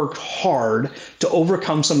really worked hard to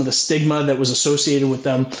overcome some of the stigma that was associated with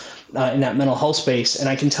them in that mental health space. And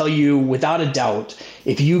I can tell you without a doubt,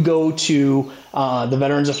 if you go to the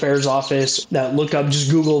Veterans Affairs Office,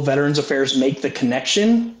 just Google Veterans Affairs Make the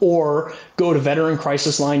Connection, or go to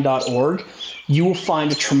veterancrisisline.org, you will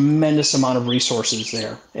find a tremendous amount of resources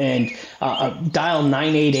there. And dial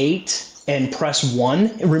 988 and press 1.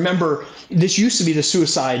 And remember, this used to be the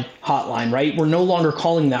suicide hotline, right? We're no longer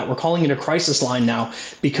calling that. We're calling it a crisis line now,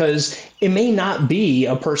 because it may not be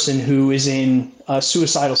a person who is in a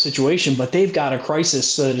suicidal situation, but they've got a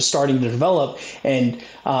crisis that is starting to develop, and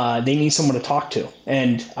they need someone to talk to.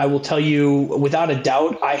 And I will tell you, without a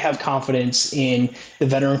doubt, I have confidence in the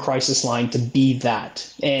Veteran Crisis Line to be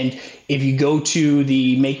that. And if you go to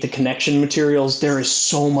the Make the Connection materials, there is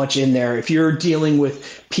so much in there. If you're dealing with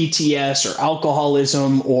PTS or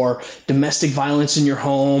alcoholism or domestic violence in your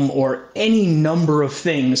home or any number of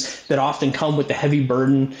things that often come with the heavy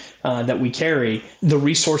burden that we carry, the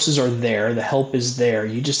resources are there. The help is there.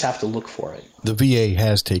 You just have to look for it. The VA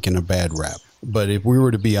has taken a bad rap. But if we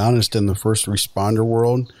were to be honest, in the first responder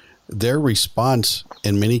world, their response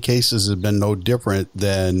in many cases has been no different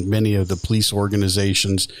than many of the police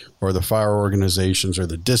organizations or the fire organizations or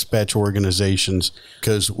the dispatch organizations,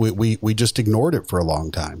 because we just ignored it for a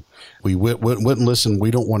long time. We wouldn't listen.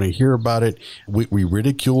 We don't want to hear about it. We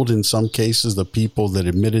ridiculed in some cases the people that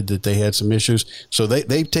admitted that they had some issues. So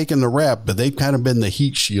they've taken the rap, but they've kind of been the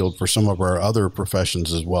heat shield for some of our other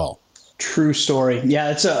professions as well. True story. Yeah,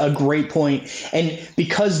 that's a great point. And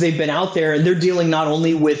because they've been out there and they're dealing not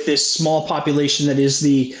only with this small population that is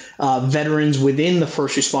the veterans within the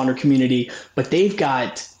first responder community, but they've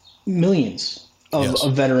got millions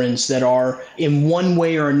of veterans that are in one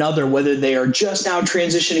way or another, whether they are just now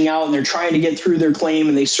transitioning out and they're trying to get through their claim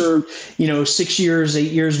and they served, 6 years,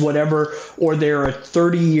 8 years, whatever, or they're a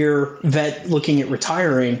 30-year vet looking at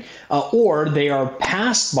retiring, or they are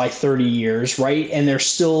past by 30 years, right? And they're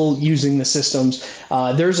still using the systems.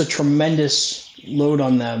 There's a tremendous load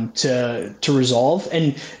on them to resolve.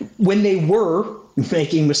 And when they were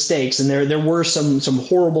making mistakes, and there were some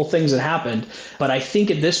horrible things that happened, but I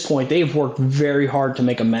think at this point they've worked very hard to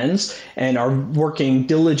make amends and are working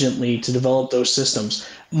diligently to develop those systems.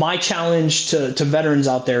 My challenge to veterans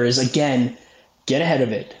out there is, again, get ahead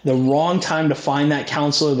of it. The wrong time to find that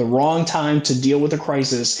counselor, the wrong time to deal with a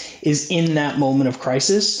crisis is in that moment of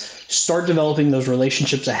crisis. Start developing those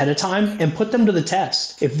relationships ahead of time and put them to the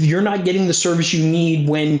test. If you're not getting the service you need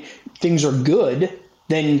when things are good,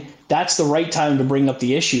 then that's the right time to bring up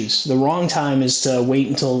the issues. The wrong time is to wait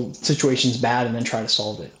until situation's bad and then try to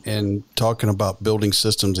solve it. And talking about building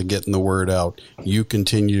systems and getting the word out, you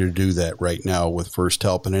continue to do that right now with First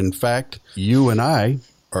Help. And in fact, you and I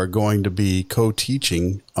are going to be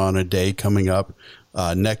co-teaching on a day coming up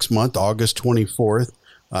next month, August 24th.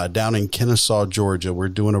 Down in Kennesaw, Georgia. We're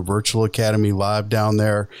doing a virtual academy live down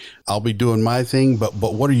there. I'll be doing my thing, but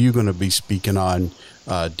what are you going to be speaking on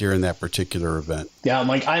during that particular event? Yeah,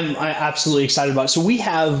 Mike, I'm absolutely excited about it. So we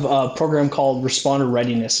have a program called Responder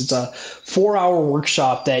Readiness. It's a 4-hour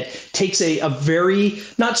workshop that takes a very,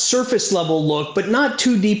 not surface level look, but not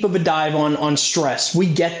too deep of a dive on stress. We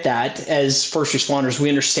get that as first responders. We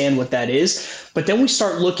understand what that is. But then we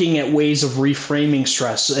start looking at ways of reframing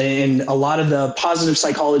stress, and a lot of the positive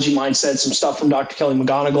psychology mindset, some stuff from Dr. Kelly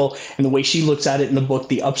McGonigal and the way she looks at it in the book,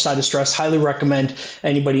 The Upside of Stress. Highly recommend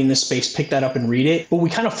anybody in this space pick that up and read it. But we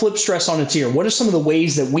kind of flip stress on its ear. What are some of the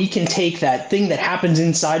ways that we can take that thing that happens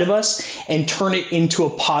inside of us and turn it into a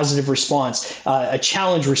positive response, a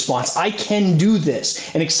challenge response? I can do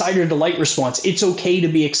this. An excited delight response. It's okay to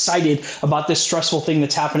be excited about this stressful thing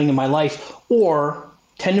that's happening in my life. Or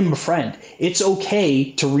tend and befriend. It's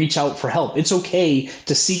okay to reach out for help. It's okay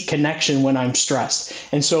to seek connection when I'm stressed.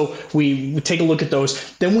 And so we take a look at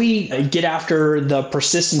those. Then we get after the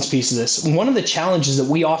persistence piece of this. One of the challenges that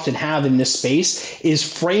we often have in this space is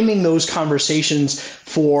framing those conversations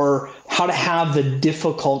for how to have the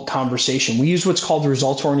difficult conversation. We use what's called the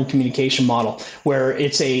results-oriented communication model, where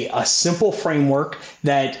it's a simple framework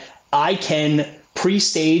that I can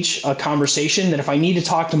pre-stage a conversation that if I need to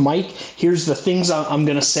talk to Mike, here's the things I'm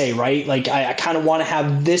going to say, right? Like I kind of want to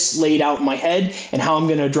have this laid out in my head and how I'm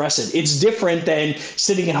going to address it. It's different than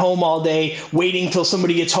sitting at home all day, waiting till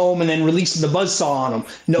somebody gets home and then releasing the buzzsaw on them.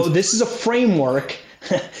 No, this is a framework.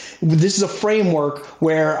 This is a framework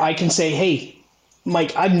where I can say, hey,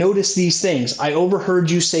 Mike, I've noticed these things. I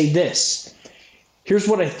overheard you say this. Here's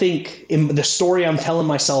what I think in the story I'm telling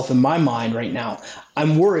myself in my mind right now.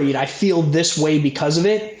 I'm worried. I feel this way because of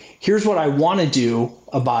it. Here's what I want to do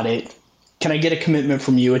about it. Can I get a commitment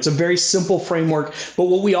from you? It's a very simple framework. But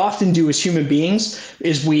what we often do as human beings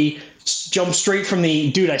is we jump straight from the,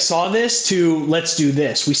 dude, I saw this, to let's do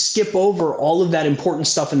this. We skip over all of that important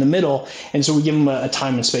stuff in the middle. And so we give them a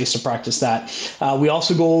time and space to practice that. We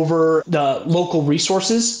also go over the local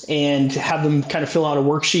resources and have them kind of fill out a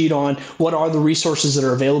worksheet on what are the resources that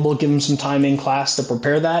are available, give them some time in class to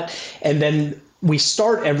prepare that. And then we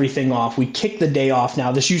start everything off. We kick the day off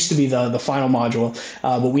now. This used to be the final module,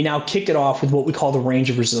 but we now kick it off with what we call the range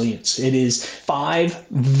of resilience. It is 5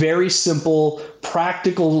 very simple,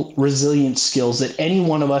 practical resilience skills that any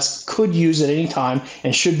one of us could use at any time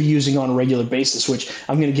and should be using on a regular basis, which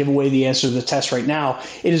I'm going to give away the answer to the test right now.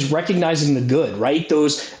 It is recognizing the good, right?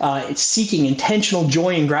 It's seeking intentional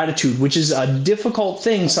joy and gratitude, which is a difficult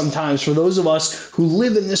thing sometimes for those of us who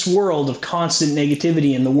live in this world of constant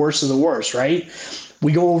negativity and the worst of the worst, right?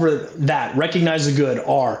 We go over that. Recognize the good.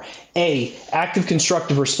 R. A, active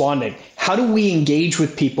constructive responding. How do we engage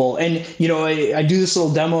with people? And, I do this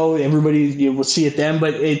little demo. Everybody will see it then,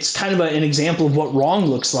 but it's kind of an example of what wrong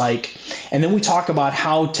looks like. And then we talk about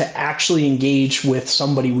how to actually engage with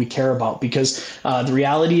somebody we care about, because the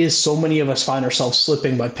reality is so many of us find ourselves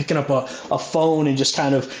slipping by picking up a phone and just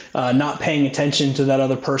kind of not paying attention to that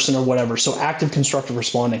other person or whatever. So active constructive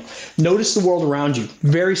responding. Notice the world around you.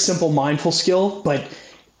 Very simple mindful skill, but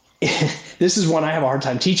this is one I have a hard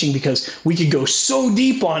time teaching because we could go so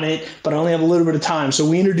deep on it, but I only have a little bit of time. So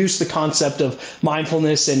we introduced the concept of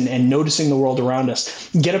mindfulness and noticing the world around us.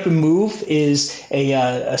 Get Up and Move is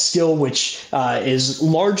a skill which is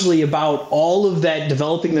largely about all of that,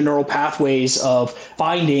 developing the neural pathways of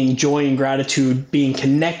finding joy and gratitude, being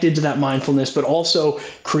connected to that mindfulness, but also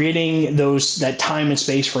creating that time and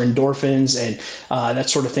space for endorphins and that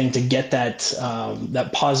sort of thing to get that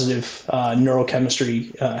positive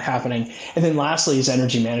neurochemistry happening. And then lastly is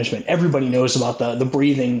energy management. Everybody knows about the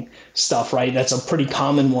breathing stuff, right? That's a pretty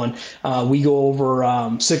common one. We go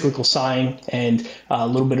over cyclical sighing and a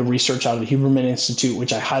little bit of research out of the Huberman Institute,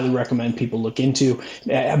 which I highly recommend people look into,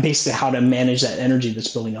 basically how to manage that energy that's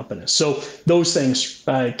building up in us. So those things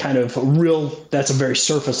that's a very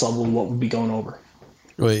surface level of what we'll be going over.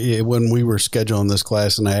 When we were scheduling this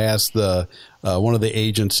class, and I asked one of the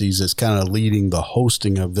agencies that's kind of leading the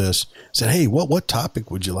hosting of this, said, "Hey, what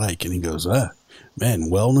topic would you like?" And he goes,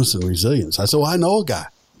 "Man, wellness and resilience." I said, "Well, I know a guy.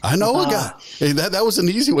 Hey, that was an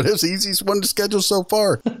easy one. It was the easiest one to schedule so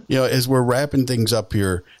far. As we're wrapping things up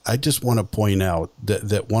here, I just want to point out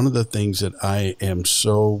that one of the things that I am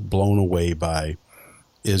so blown away by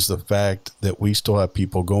is the fact that we still have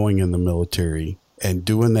people going in the military and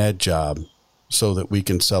doing that job so that we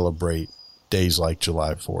can celebrate days like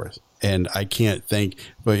July 4th. And I can't think,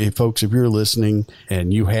 but folks, if you're listening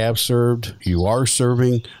and you have served, you are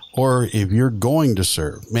serving, or if you're going to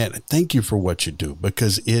serve, man, thank you for what you do,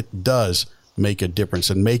 because it does make a difference.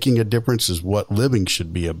 And making a difference is what living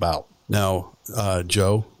should be about. Now,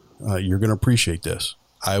 Joe, you're going to appreciate this.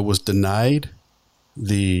 I was denied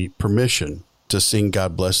the permission to sing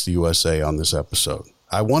God Bless the USA on this episode.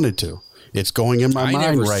 I wanted to. It's going in my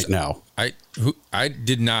mind right now. I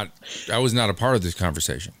was not a part of this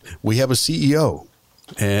conversation. We have a CEO,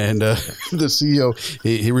 and the CEO,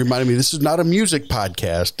 he reminded me, this is not a music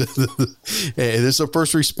podcast. This is a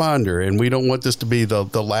first responder, and we don't want this to be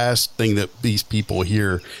the last thing that these people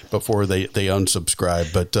hear before they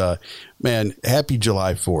unsubscribe. But, man, happy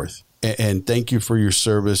July 4th. And thank you for your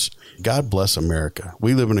service. God bless America.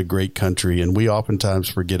 We live in a great country, and we oftentimes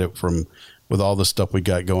forget it with all the stuff we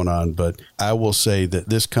got going on. But I will say that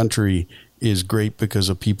this country is great because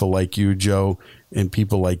of people like you, Joe, and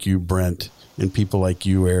people like you, Brent, and people like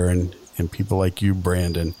you, Aaron, and people like you,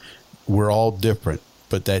 Brandon. We're all different,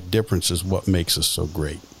 but that difference is what makes us so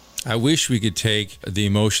great. I wish we could take the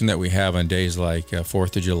emotion that we have on days like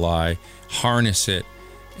 4th of July, harness it,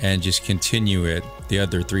 and just continue it the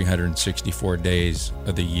other 364 days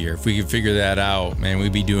of the year. If we could figure that out, man,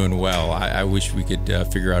 we'd be doing well. I wish we could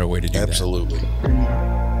figure out a way to do that. Absolutely.